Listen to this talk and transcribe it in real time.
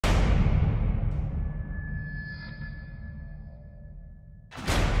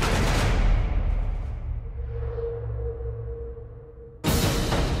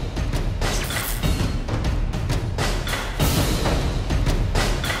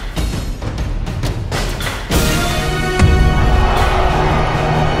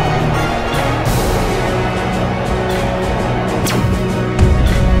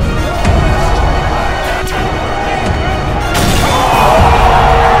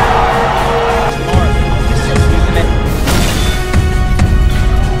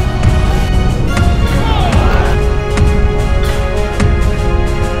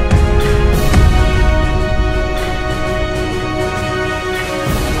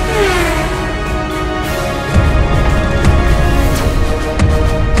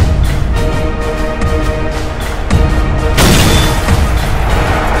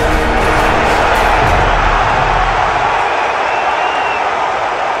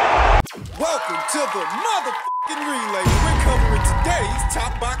to the motherfucking relay. We're covering today's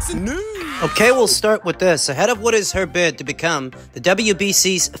top boxing news. Okay, we'll start with this. Ahead of what is her bid to become the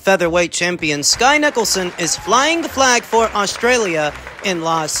WBC's featherweight champion, Skye Nicolson is flying the flag for Australia in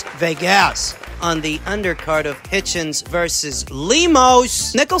Las Vegas on the undercard of Hitchens versus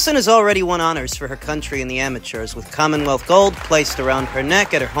Lemos. Nicolson has already won honors for her country in the amateurs, with Commonwealth gold placed around her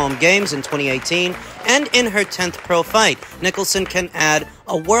neck at her home games in 2018, and in her 10th pro fight, Nicolson can add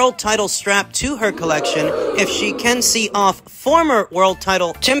a world title strap to her collection if she can see off former world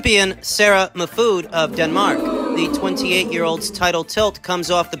title champion Sarah Mahfoud of Denmark. The 28-year-old's title tilt comes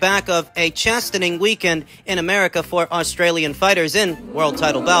off the back of a chastening weekend in America for Australian fighters in world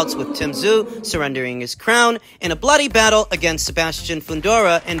title bouts, with Tim Tszyu surrendering his crown in a bloody battle against Sebastian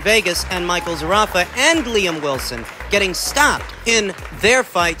Fundora in Vegas, and Michael Zarafa and Liam Wilson getting stopped in their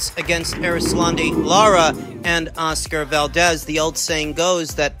fights against Arislandi Lara and Oscar Valdez. The old saying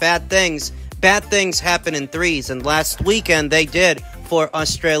goes that bad things happen in threes, and last weekend they did for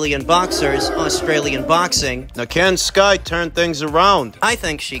Australian boxers, Australian boxing. Now, can Skye turn things around? I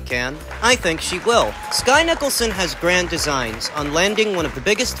think she can. I think she will. Skye Nicolson has grand designs on landing one of the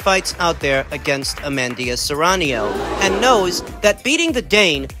biggest fights out there against Amanda Serrano, and knows that beating the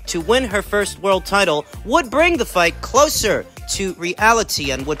Dane to win her first world title would bring the fight closer to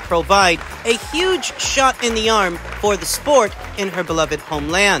reality and would provide a huge shot in the arm for the sport in her beloved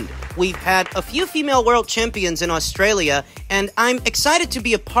homeland. We've had a few female world champions in Australia, and I'm excited to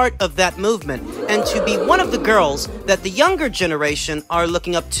be a part of that movement and to be one of the girls that the younger generation are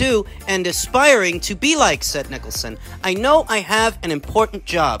looking up to and aspiring to be like, said Nicolson. I know I have an important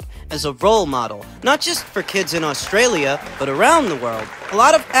job as a role model, not just for kids in Australia, but around the world. A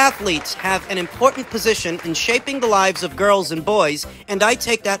lot of athletes have an important position in shaping the lives of girls and boys, and I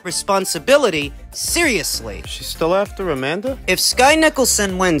take that responsibility seriously. She's still after Amanda? If Skye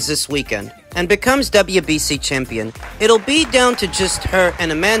Nicolson wins this weekend and becomes WBC champion, it'll be down to just her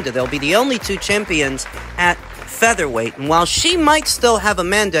and Amanda. They'll be the only two champions at featherweight, and while she might still have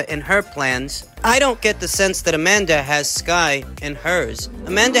Amanda in her plans, I don't get the sense that Amanda has Skye in hers.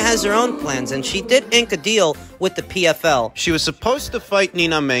 Amanda has her own plans, and she did ink a deal with the PFL. She was supposed to fight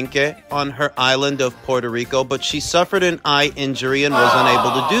Nina Menke on her island of Puerto Rico, but she suffered an eye injury and was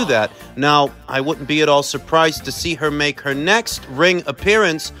unable to do that. Now, I wouldn't be at all surprised to see her make her next ring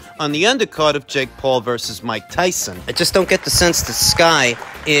appearance on the undercard of Jake Paul versus Mike Tyson. I just don't get the sense that Skye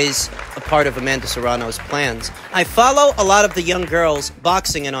is a part of Amanda Serrano's plans. I follow a lot of the young girls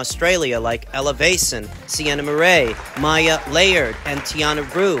boxing in Australia, like Ella Vason, Sienna Murray, Maya Layard, and Tiana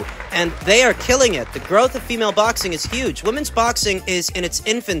Rue, and they are killing it. The growth of female boxing is huge. Women's boxing is in its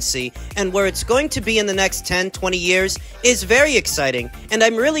infancy, and where it's going to be in the next 10, 20 years is very exciting, and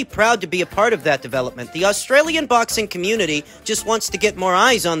I'm really proud to be a part of that development. The Australian boxing community just wants to get more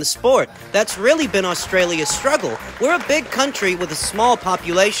eyes on the sport. That's really been Australia's struggle. We're a big country with a small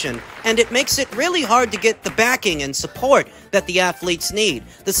population, and it makes it really hard to get the backing and support that the athletes need.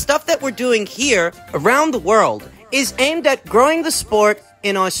 The stuff that we're doing here around the world is aimed at growing the sport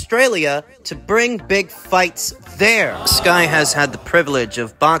in Australia to bring big fights there. Skye has had the privilege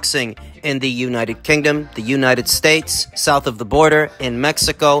of boxing in the United Kingdom, the United States, south of the border, in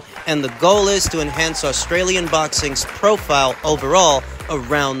Mexico, and the goal is to enhance Australian boxing's profile overall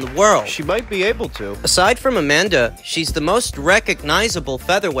around the world. She might be able to. Aside from Amanda, she's the most recognizable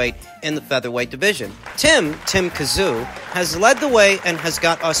featherweight in the featherweight division. Tim Tszyu has led the way and has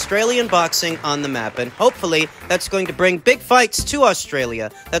got Australian boxing on the map, and hopefully that's going to bring big fights to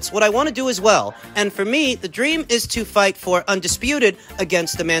Australia. That's what I want to do as well. And for me, the dream is to fight for undisputed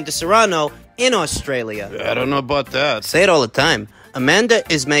against Amanda Serrano in Australia. I don't know about that. Say it all the time. Amanda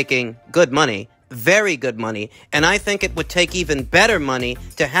is making good money. Very good money, and I think it would take even better money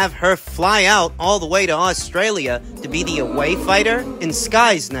to have her fly out all the way to Australia to be the away fighter in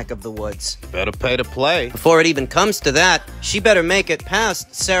Skye's neck of the woods. Better pay to play. Before it even comes to that, she better make it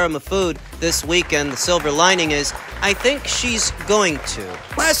past Sarah Mahfoud this weekend. The silver lining is, I think she's going to.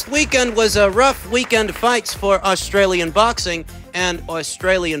 Last weekend was a rough weekend of fights for Australian boxing and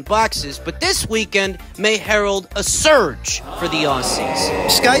Australian boxers, but this weekend may herald a surge for the Aussies.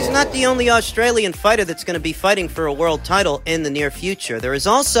 Skye's not the only Australian fighter that's going to be fighting for a world title in the near future. There is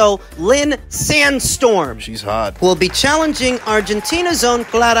also Lynn Sandstorm. She's hot. Who will be challenging Argentina's own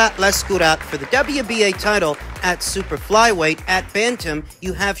Lara for the WBA title at super flyweight. At bantam,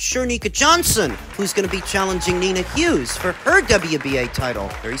 you have Shernika Johnson, who's going to be challenging Nina Hughes for her WBA title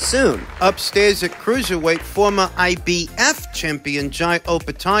very soon. Upstairs at cruiserweight, former IBF champion Jai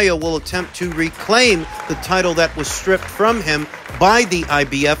Opetaia will attempt to reclaim the title that was stripped from him by the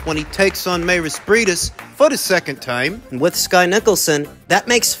IBF when he takes on Mayris Briedis for the second time. And with Sky Nicholson, that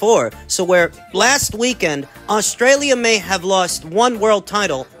makes 4. So where last weekend, Australia may have lost 1 world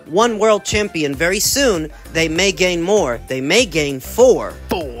title, 1 world champion, very soon, they may gain more. They may gain 4.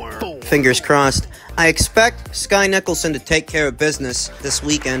 Fingers crossed. I expect Sky Nicholson to take care of business this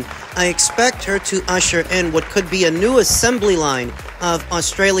weekend. I expect her to usher in what could be a new assembly line of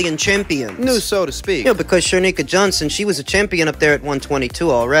Australian champions. New, so to speak. You know, because Shernika Johnson, she was a champion up there at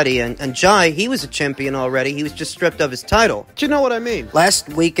 122 already, and Jai, he was a champion already. He was just stripped of his title. Do you know what I mean? Last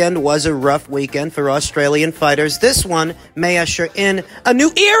weekend was a rough weekend for Australian fighters. This one may usher in a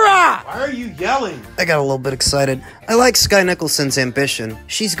new era! Why are you yelling? I got a little bit excited. I like Sky Nicholson's ambition.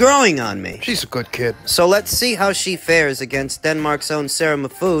 She's growing on me. She's a good kid. So let's see how she fares against Denmark's own Sarah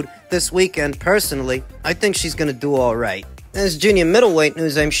Mahfoud this weekend. Personally, I think she's going to do all right. As junior middleweight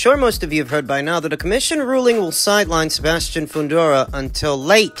news, I'm sure most of you have heard by now that a commission ruling will sideline Sebastian Fundora until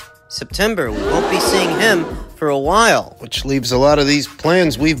late September. We won't be seeing him for a while. Which leaves a lot of these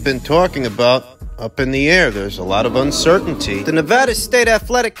plans we've been talking about up in the air. There's a lot of uncertainty. The Nevada State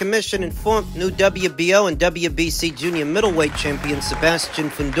Athletic Commission informed new WBO and WBC junior middleweight champion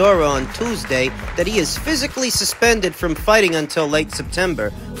Sebastian Fundora on Tuesday that he is physically suspended from fighting until late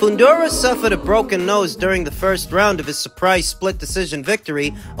September. Fundora suffered a broken nose during the first round of his surprise split decision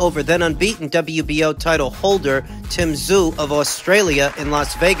victory over then unbeaten WBO title holder Tim Tszyu of Australia in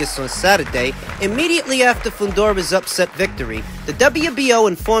Las Vegas on Saturday. Immediately after Fundora's upset victory, the WBO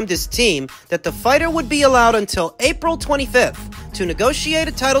informed his team that the fighter would be allowed until April 25th to negotiate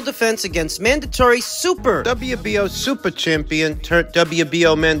a title defense against mandatory WBO super champion turned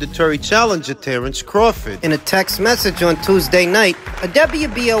WBO mandatory challenger Terrence Crawford. In a text message on Tuesday night, a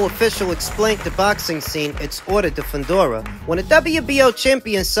WBO official explained to Boxing Scene its order to Fundora. When a WBO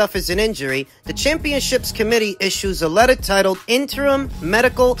champion suffers an injury, the championships committee issues a letter titled Interim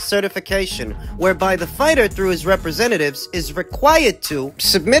Medical Certification, whereby the fighter, through his representatives, is required to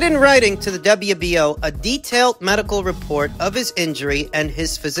submit in writing to the WBO a detailed medical report of his injury and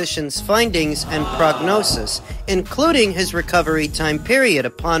his physician's findings and prognosis, including his recovery time period.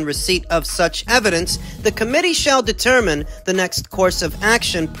 Upon receipt of such evidence, the committee shall determine the next course of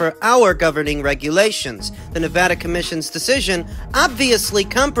action per our governing regulations. The Nevada Commission's decision obviously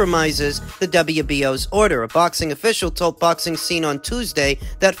compromises the WBO's order. A boxing official told Boxing Scene on Tuesday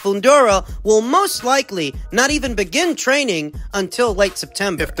that Fundora will most likely not even begin training until late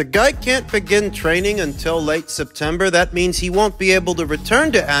September. If the guy can't begin training until late September, that means he won't be able to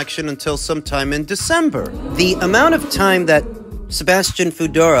return to action until sometime in December. The amount of time that Sebastian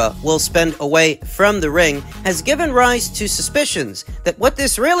Fundora will spend away from the ring has given rise to suspicions that what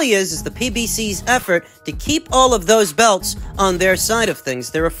this really is the PBC's effort to keep all of those belts on their side of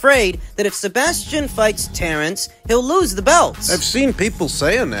things. They're afraid that if Sebastian fights Terrence, he'll lose the belts. I've seen people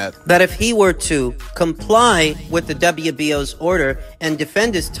saying that. That if he were to comply with the WBO's order and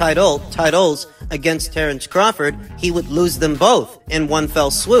defend his titles against Terrence Crawford, he would lose them both in one fell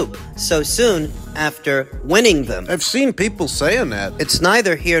swoop so soon after winning them. I've seen people saying that. It's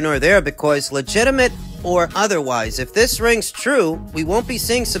neither here nor there because legitimate or otherwise, if this rings true, we won't be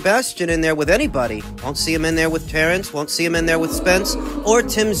seeing Sebastian in there with anybody. Won't see him in there with Terrence, won't see him in there with Spence or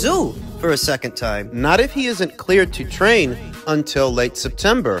Tim Tszyu for a second time. Not if he isn't cleared to train until late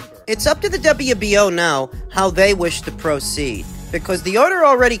September. It's up to the WBO now how they wish to proceed, because the order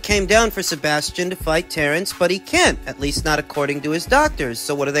already came down for Sebastian to fight Terrence, but he can't, at least not according to his doctors.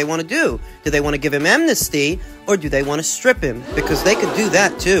 So what do they want to do? Do they want to give him amnesty, or do they want to strip him? Because they could do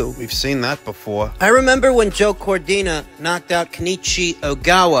that too. We've seen that before. I remember when Joe Cordina knocked out Kenichi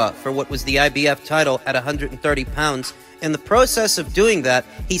Ogawa for what was the IBF title at 130 pounds. In the process of doing that,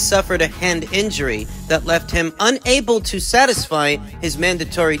 he suffered a hand injury that left him unable to satisfy his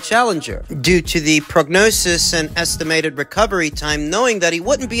mandatory challenger. Due to the prognosis and estimated recovery time, knowing that he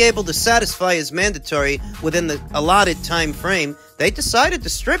wouldn't be able to satisfy his mandatory within the allotted time frame, they decided to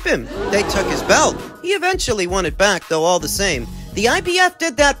strip him. They took his belt. He eventually won it back, though all the same. The IBF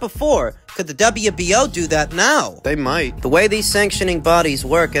did that before. Could the WBO do that now? They might. The way these sanctioning bodies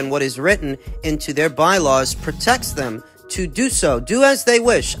work and what is written into their bylaws protects them to do so, do as they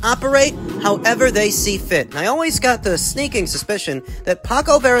wish, operate however they see fit. And I always got the sneaking suspicion that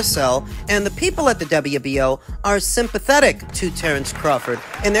Paco Veracel and the people at the WBO are sympathetic to Terrence Crawford,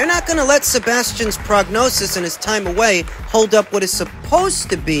 and they're not going to let Sebastian's prognosis and his time away hold up what is supposed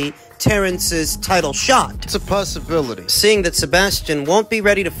to be Terrence's title shot. It's a possibility. Seeing that Sebastian won't be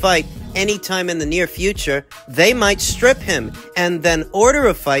ready to fight anytime in the near future, they might strip him and then order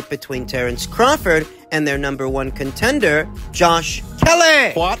a fight between Terrence Crawford and their number one contender, Josh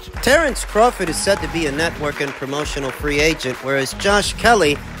Kelly. What? Terrence Crawford is said to be a network and promotional free agent, whereas Josh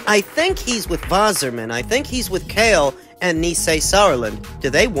Kelly I think he's with Wasserman. I think he's with Kale and Nisei Sauerland. Do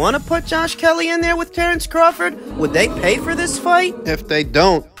they want to put Josh Kelly in there with Terrence Crawford? Would they pay for this fight? If they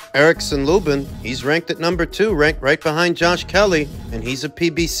don't, Erickson Lubin, he's ranked at number 2, ranked right behind Josh Kelly, and he's a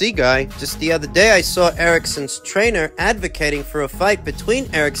PBC guy. Just the other day, I saw Erickson's trainer advocating for a fight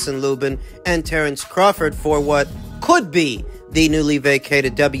between Erickson Lubin and Terrence Crawford for what could be the newly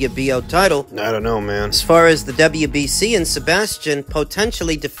vacated WBO title. I don't know, man. As far as the WBC and Sebastian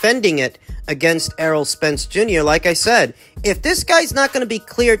potentially defending it against Errol Spence Jr., like I said, if this guy's not going to be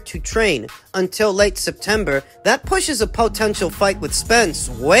cleared to train until late September, that pushes a potential fight with Spence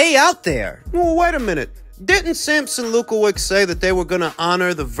way out there. Well, wait a minute. Didn't Samson Lukowicz say that they were going to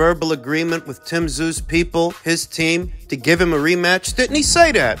honor the verbal agreement with Tim Tszю's people, his team, to give him a rematch? Didn't he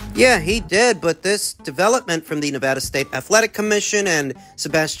say that? Yeah, he did, but this development from the Nevada State Athletic Commission and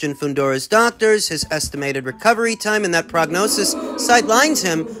Sebastian Fundora's doctors, his estimated recovery time, and that prognosis sidelines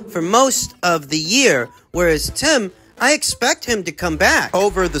him for most of the year, whereas Tim, I expect him to come back.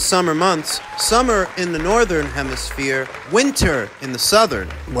 Over the summer months, summer in the northern hemisphere, winter in the southern.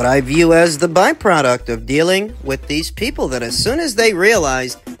 What I view as the byproduct of dealing with these people, that as soon as they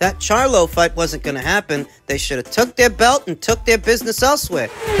realized that Charlo fight wasn't going to happen, they should have took their belt and took their business elsewhere.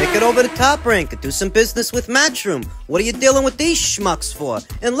 Take it over to Top Rank and do some business with Matchroom. What are you dealing with these schmucks for?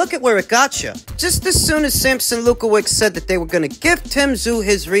 And look at where it got you. Just as soon as Samson Lukowicz said that they were going to give Tim Tszyu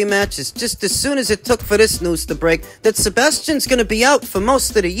his rematch, it's just as soon as it took for this news to break that Sebastian's going to be out for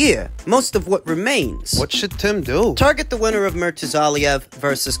most of the year. Most of what remains. What should Tim do? Target the winner of Murtazaliev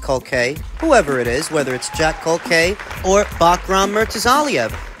versus Kolkay, whoever it is, whether it's Jack Kolkay or Bakram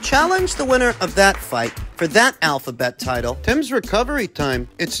Murtazaliev. Challenge the winner of that fight for that alphabet title. Tim's recovery time,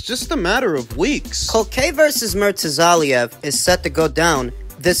 it's just a matter of weeks. Kolkay versus Murtazaliev is set to go down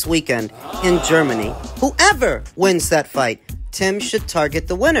this weekend in Germany. Whoever wins that fight, Tim should target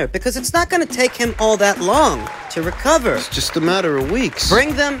the winner because it's not going to take him all that long to recover. It's just a matter of weeks.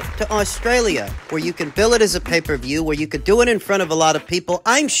 Bring them to Australia, where you can bill it as a pay-per-view, where you could do it in front of a lot of people.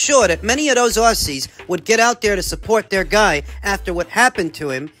 I'm sure that many of those Aussies would get out there to support their guy after what happened to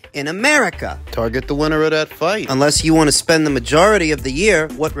him in America. Target the winner of that fight. Unless you want to spend the majority of the year,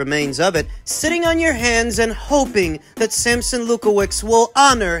 what remains of it, sitting on your hands and hoping that Samson Lukowicz will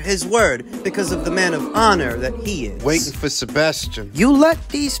honor his word because of the man of honor that he is. Waiting for Sebastian. You let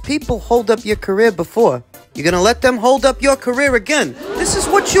these people hold up your career before. You're going to let them hold up your career again. This is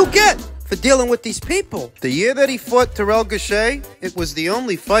what you get for dealing with these people. The year that he fought Terrell Gausha, it was the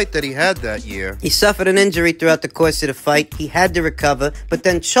only fight that he had that year. He suffered an injury throughout the course of the fight. He had to recover, but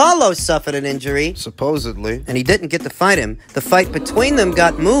then Charlo suffered an injury. Supposedly. And he didn't get to fight him. The fight between them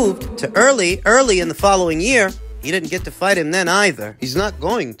got moved to early in the following year. He didn't get to fight him then either. He's not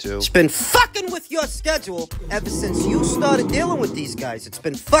going to. It's been fucking with your schedule ever since you started dealing with these guys. It's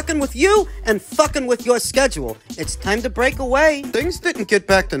been fucking with you and fucking with your schedule. It's time to break away. Things didn't get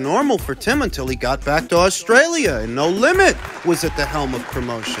back to normal for Tim until he got back to Australia, and No Limit was at the helm of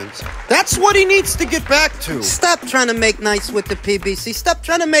promotions. That's what he needs to get back to. Stop trying to make nice with the PBC. Stop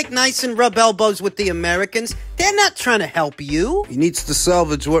trying to make nice and rub elbows with the Americans. They're not trying to help you. He needs to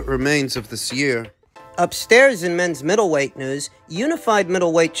salvage what remains of this year. Upstairs in men's middleweight news, unified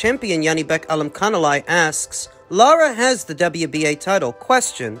middleweight champion Janibek Alamkanalai asks, Lara has the WBA title.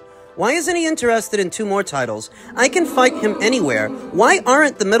 Question, why isn't he interested in 2 more titles? I can fight him anywhere. Why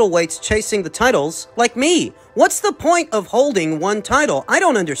aren't the middleweights chasing the titles like me? What's the point of holding 1 title? I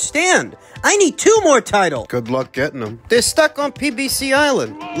don't understand. I need 2 more titles. Good luck getting them. They're stuck on PBC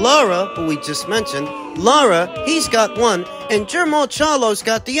Island. Lara, who we just mentioned, Lara, he's got 1, and Jermall Charlo's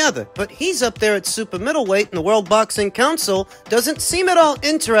got the other. But he's up there at super middleweight, and the World Boxing Council doesn't seem at all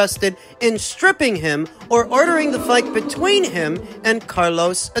interested in stripping him or ordering the fight between him and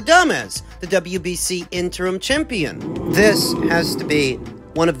Carlos Adames, the WBC interim champion. This has to be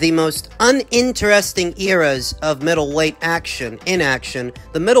one of the most uninteresting eras of middleweight in action.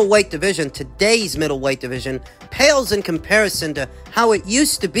 The middleweight division, today's middleweight division, pales in comparison to how it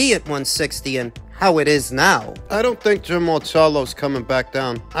used to be at 160 and how it is now. I don't think Jermall Charlo's coming back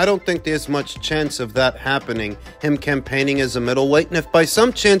down. I don't think there's much chance of that happening, him campaigning as a middleweight, and if by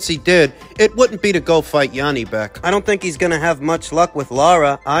some chance he did, it wouldn't be to go fight Janibek. I don't think he's going to have much luck with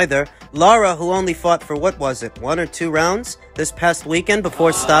Lara either. Lara, who only fought for, 1 or 2 rounds this past weekend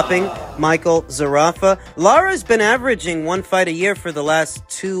before stopping Michael Zarafa. Lara's been averaging 1 fight a year for the last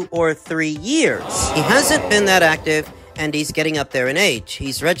 2 or 3 years. He hasn't been that active, and he's getting up there in age.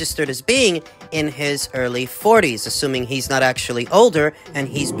 He's registered as being in his early 40s, assuming he's not actually older, and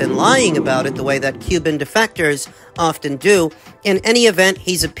he's been lying about it the way that Cuban defectors often do. In any event,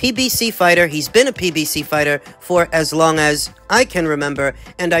 he's a PBC fighter. He's been a PBC fighter for as long as I can remember,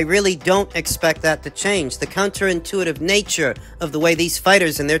 and I really don't expect that to change. The counterintuitive nature of the way these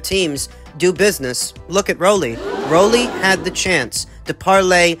fighters and their teams do business. Look at Rolly. Rolly had the chance to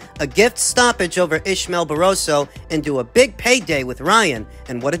parlay a gift stoppage over Ishmael Barroso into a big payday with Ryan.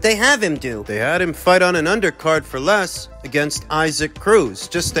 And what did they have him do? They had him fight on an undercard for less against Isaac Cruz,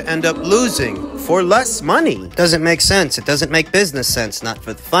 just to end up losing for less money. Doesn't make sense. It doesn't make business sense. Not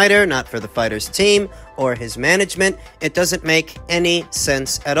for the fighter, not for the fighter's team, or his management. It doesn't make any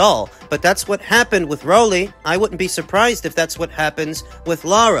sense at all. But that's what happened with Rolly. I wouldn't be surprised if that's what happens with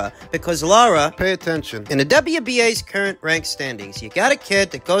Lara, because Lara... Pay attention. In the WBA's current rank standings, you got a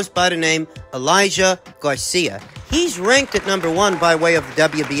kid that goes by the name Elijah Garcia. He's ranked at number 1 by way of the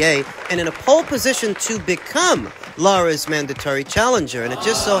WBA and in a pole position to become Lara's mandatory challenger. And it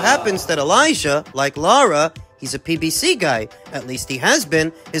just so happens that Elijah, like Lara, he's a PBC guy. At least he has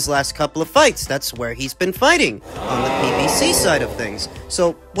been his last couple of fights. That's where he's been fighting, on the PBC side of things.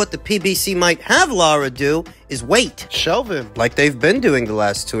 So what the PBC might have Lara do is wait. Shelve him. Like they've been doing the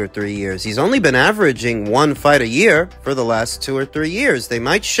last 2 or 3 years. He's only been averaging 1 fight a year for the last 2 or 3 years. They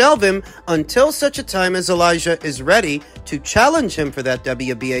might shelve him until such a time as Elijah is ready to challenge him for that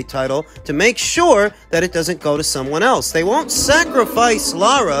WBA title to make sure that it doesn't go to someone else. They won't sacrifice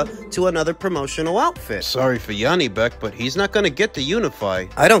Lara to another promotional outfit. Sorry for Janibek, but he's not going to get to unify.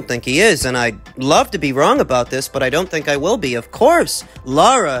 I don't think he is, and I'd love to be wrong about this, but I don't think I will be. Of course,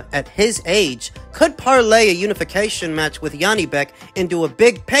 Lara, at his age, could parlay a unification match with Janibek into a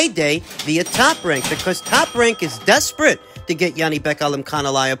big payday via Top Rank, because Top Rank is desperate to get Janibek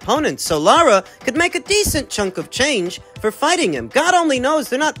Alimkhanalai opponents, so Lara could make a decent chunk of change for fighting him. God only knows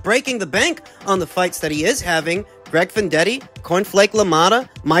they're not breaking the bank on the fights that he is having. Greg Vendetti, Cornflake LaMotta,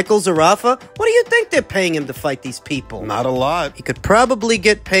 Michael Zarafa. What do you think they're paying him to fight these people? Not a lot. He could probably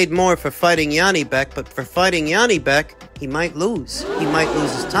get paid more for fighting Janibek, but for fighting Janibek, he might lose. He might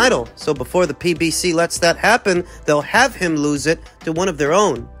lose his title. So before the PBC lets that happen, they'll have him lose it to one of their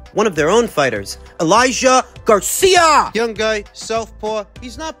own fighters. Elijah Garcia! Young guy, southpaw,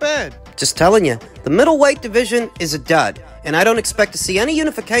 he's not bad. Just telling you, the middleweight division is a dud, and I don't expect to see any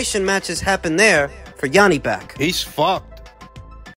unification matches happen there for Janibek. He's fucked.